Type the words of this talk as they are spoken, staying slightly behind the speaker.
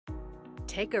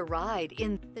Take a ride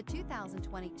in the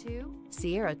 2022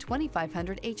 Sierra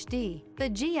 2500 HD. The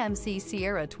GMC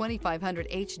Sierra 2500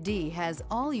 HD has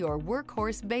all your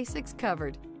workhorse basics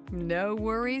covered. No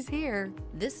worries here.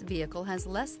 This vehicle has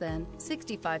less than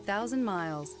 65,000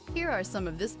 miles. Here are some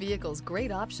of this vehicle's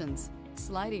great options: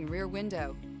 sliding rear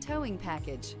window, towing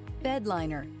package, bed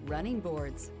liner, running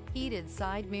boards, heated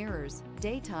side mirrors,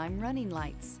 daytime running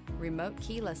lights, remote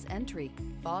keyless entry,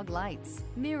 fog lights,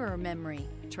 mirror memory,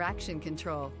 traction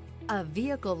control. A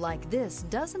vehicle like this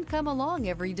doesn't come along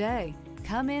every day.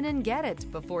 Come in and get it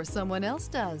before someone else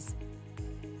does.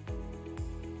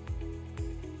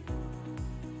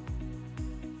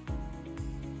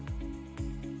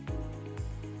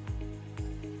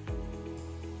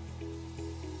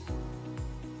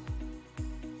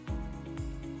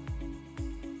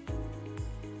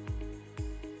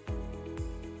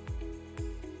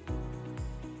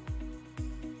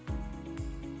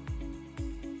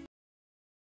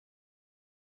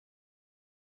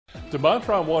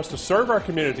 DeMontrond wants to serve our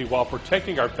community while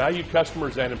protecting our valued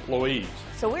customers and employees.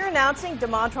 So we're announcing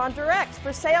DeMontrond Direct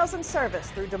for sales and service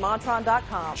through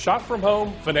DeMontrond.com. Shop from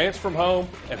home, finance from home,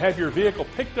 and have your vehicle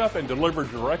picked up and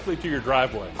delivered directly to your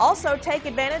driveway. Also, take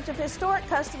advantage of historic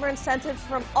customer incentives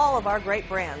from all of our great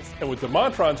brands. And with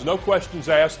DeMontrond's no questions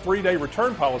asked 3-day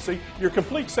return policy, your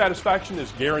complete satisfaction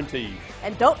is guaranteed.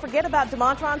 And don't forget about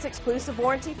DeMontrond's exclusive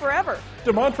warranty forever.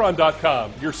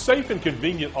 DeMontrond.com, your safe and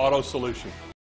convenient auto solution.